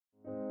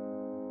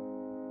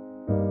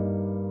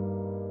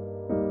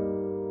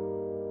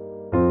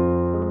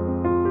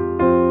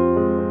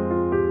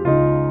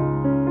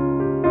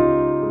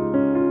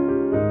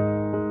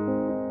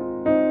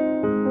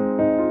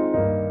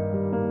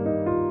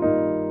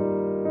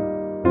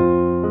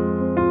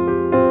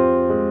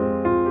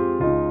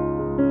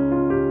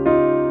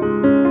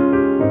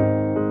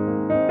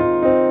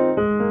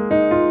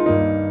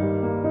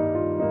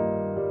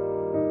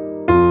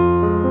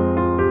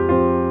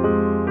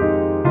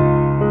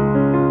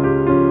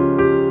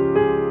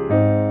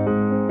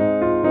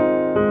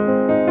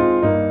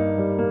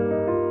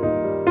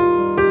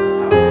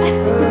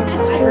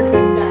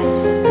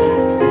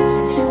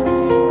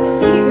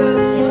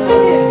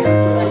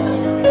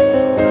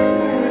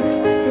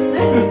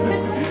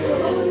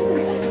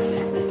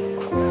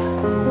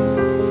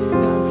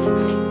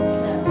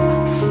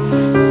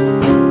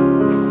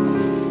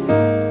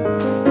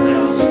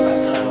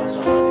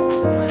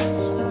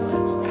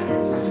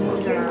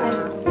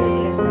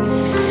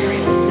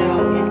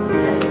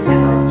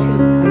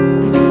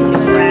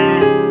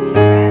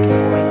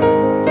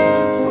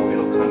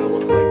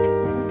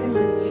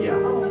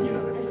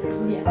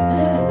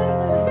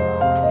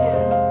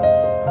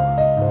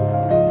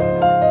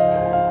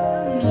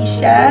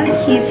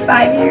He's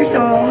 5 years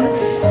old.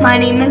 My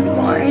name is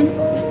Lauren.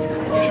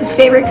 His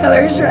favorite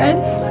color is red.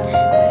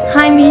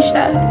 Hi,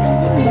 Misha.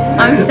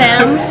 I'm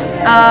Sam.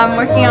 I'm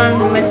working on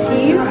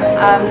Mativ.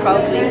 I'm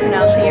probably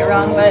pronouncing it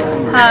wrong, but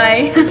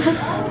hi.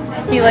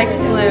 He likes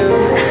blue.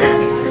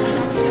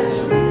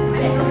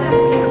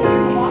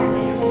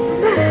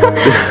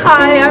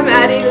 Hi, I'm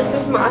Addie. This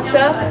is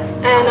Masha,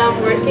 and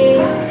I'm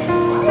working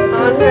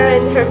on her,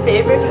 and her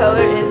favorite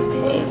color is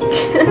pink.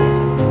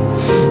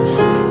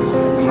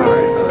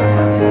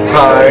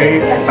 Hi,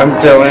 I'm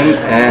Dylan,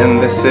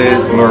 and this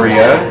is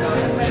Maria.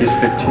 She's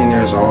 15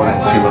 years old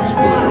and she loves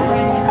blue.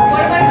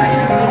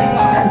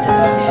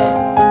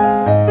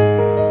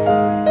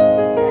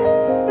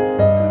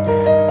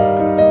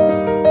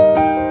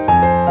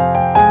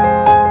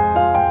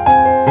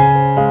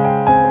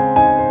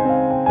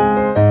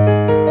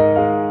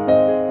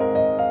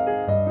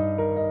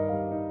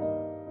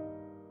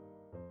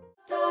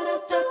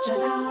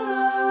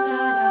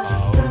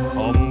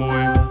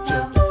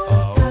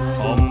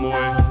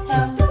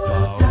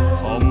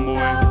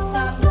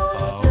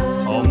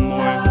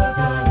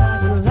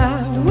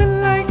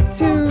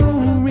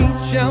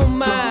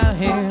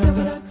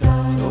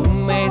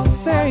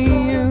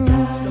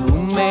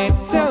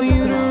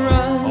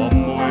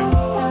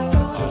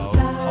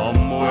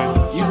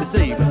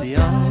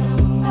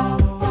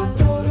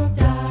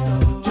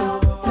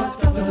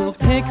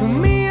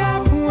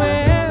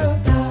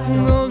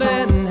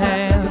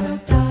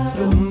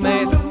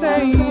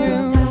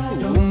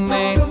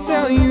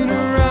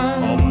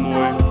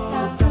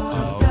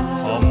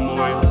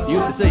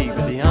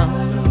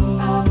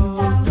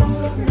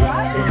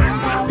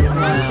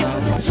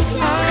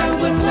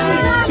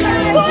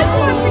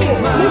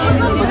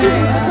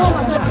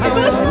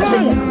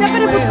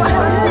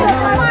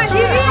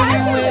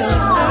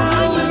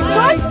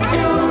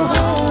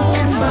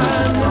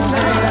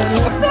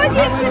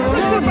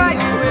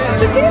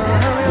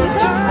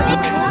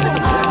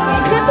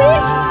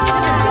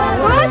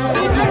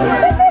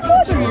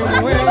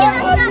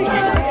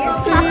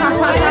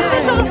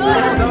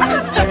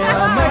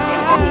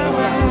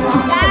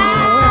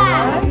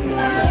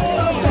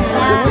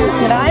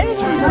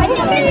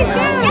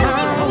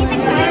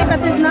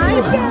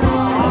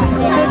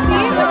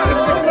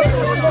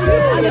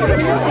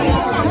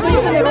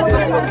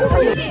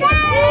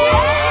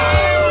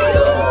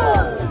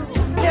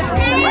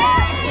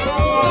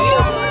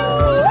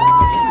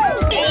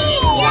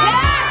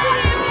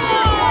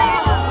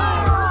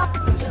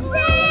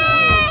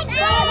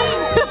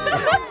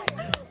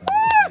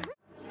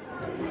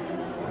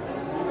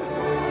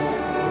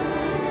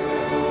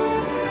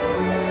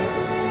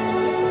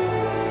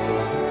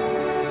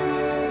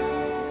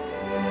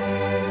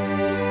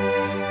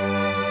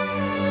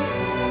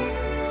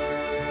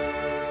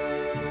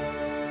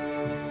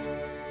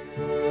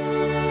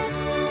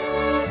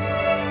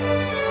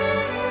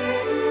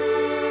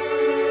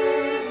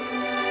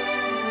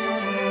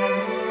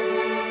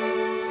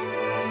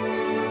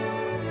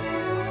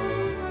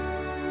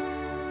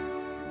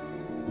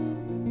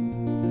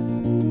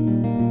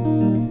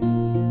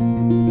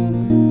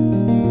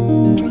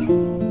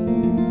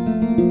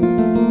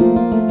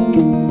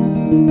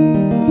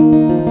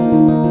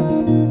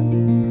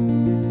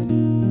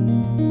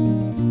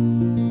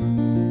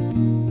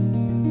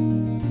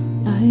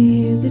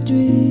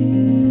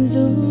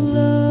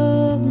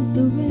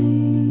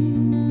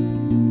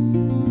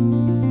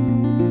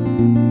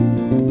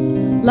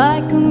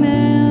 Like a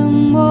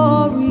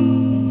memory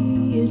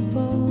it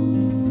falls,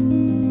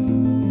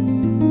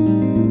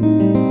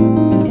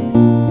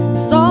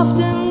 soft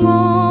and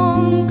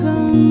warm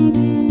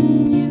continuing,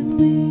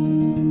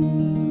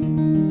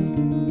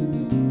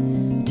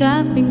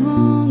 tapping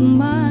on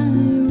my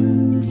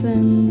roof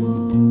and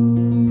wall.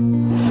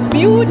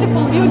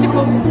 Beautiful,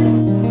 beautiful.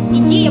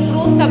 Идея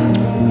просто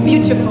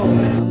beautiful.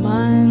 My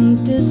mind's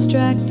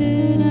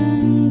distracted and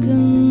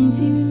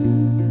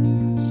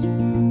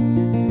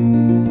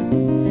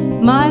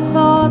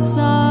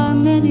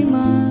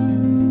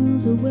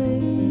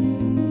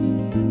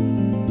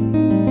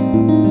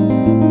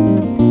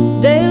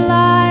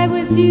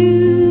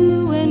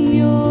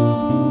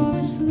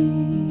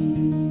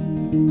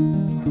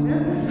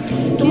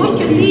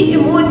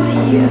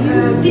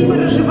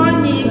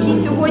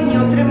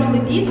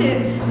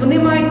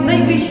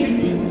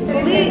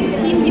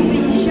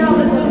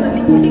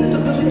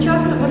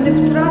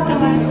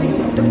втратили свою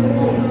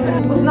таку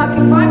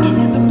ознаки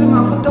пам'яті,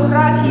 зокрема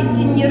фотографії,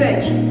 цінні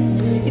речі.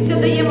 І це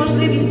дає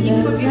можливість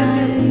їм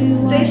повірити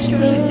в те, що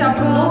життя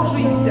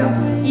продовжується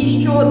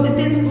і що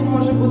дитинство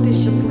може бути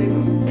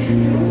щасливим.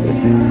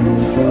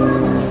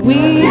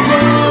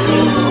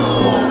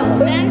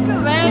 Thank you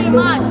very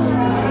much.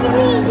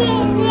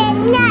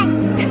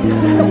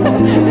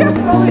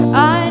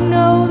 I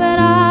know that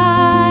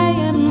I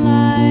am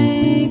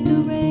like the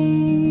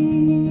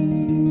rain,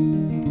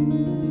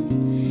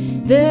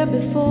 there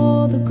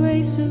before the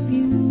grace of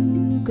you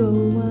go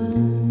on.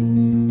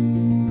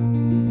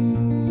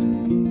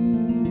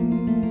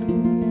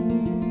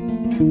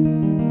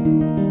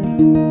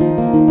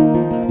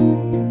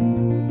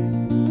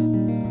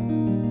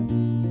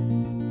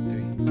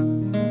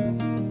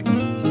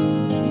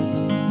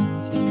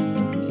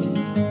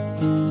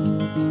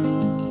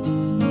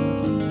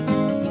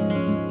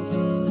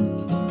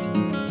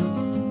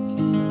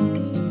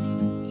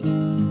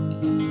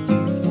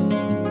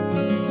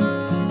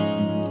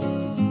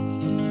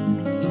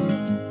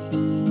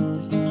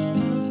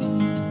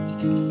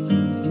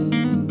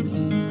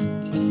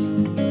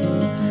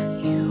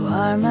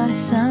 My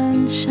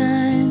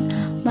sunshine,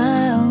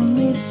 my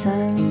only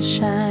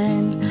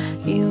sunshine.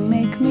 You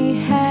make me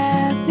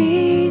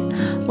happy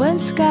when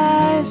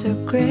skies are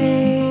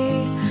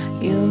gray.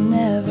 You'll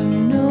never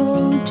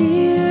know,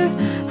 dear,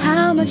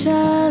 how much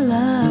I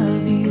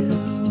love you.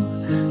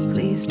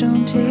 Please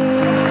don't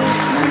take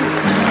my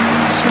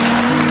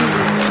sunshine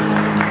away.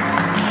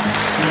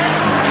 When I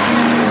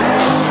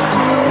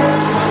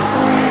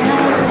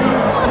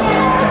lay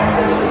sleeping,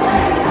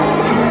 I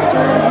get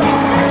to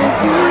have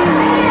you.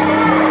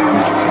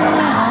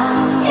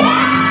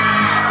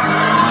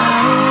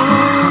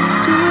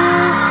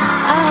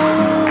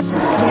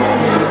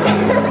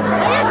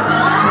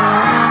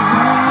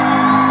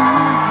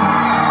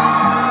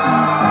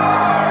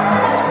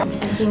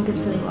 I think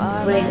it's a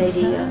great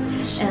idea,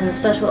 and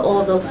especially all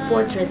of those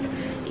portraits.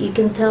 You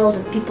can tell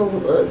that people,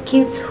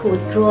 kids who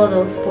draw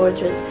those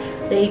portraits,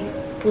 they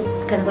put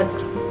kind of like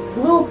a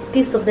little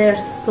piece of their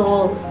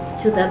soul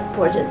to that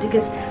portrait,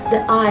 because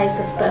the eyes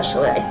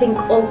especially. I think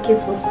all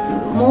kids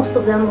most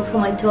of them with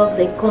whom I talk,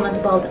 they comment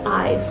about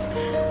eyes.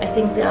 I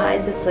think the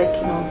eyes is like,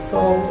 you know,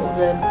 soul of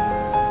the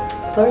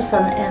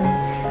person, and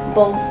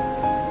both,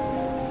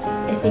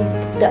 I think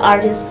the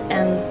artist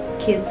and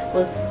kids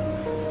was,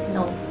 you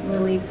know,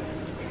 really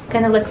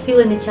kind of like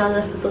feeling each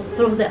other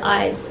through the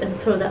eyes and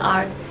through the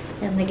art.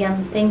 And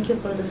again, thank you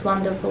for this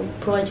wonderful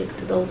project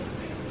to those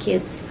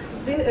kids.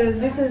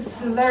 This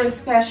is a very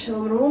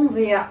special room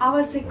where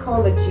our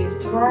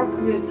psychologists work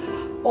with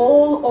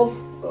all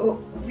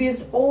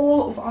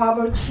of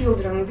our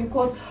children,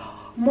 because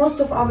most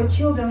of our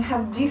children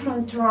have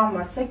different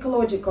traumas,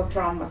 psychological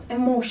traumas,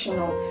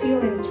 emotional,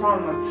 feeling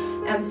trauma,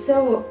 and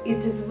so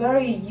it is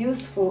very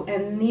useful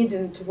and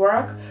needed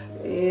work,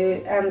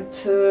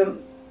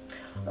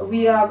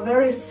 we are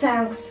very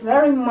thanks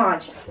very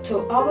much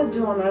to our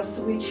donors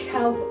which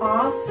help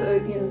us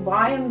in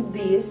buying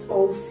these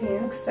all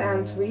things,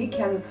 and we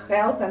can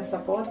help and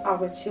support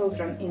our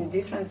children in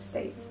different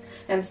states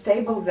and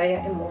stable their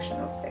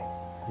emotional state.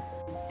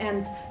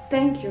 And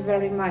thank you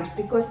very much,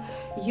 because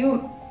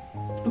you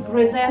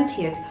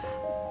presented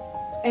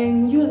a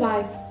new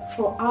life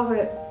for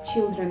our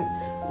children.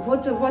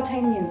 What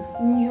I mean,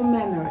 new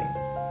memories,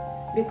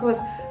 because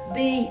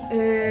they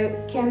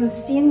can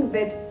think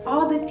that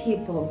other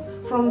people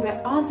from the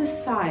other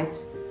side,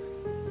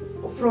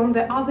 from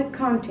the other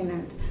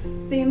continent,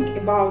 think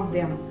about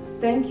them.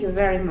 Thank you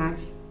very much.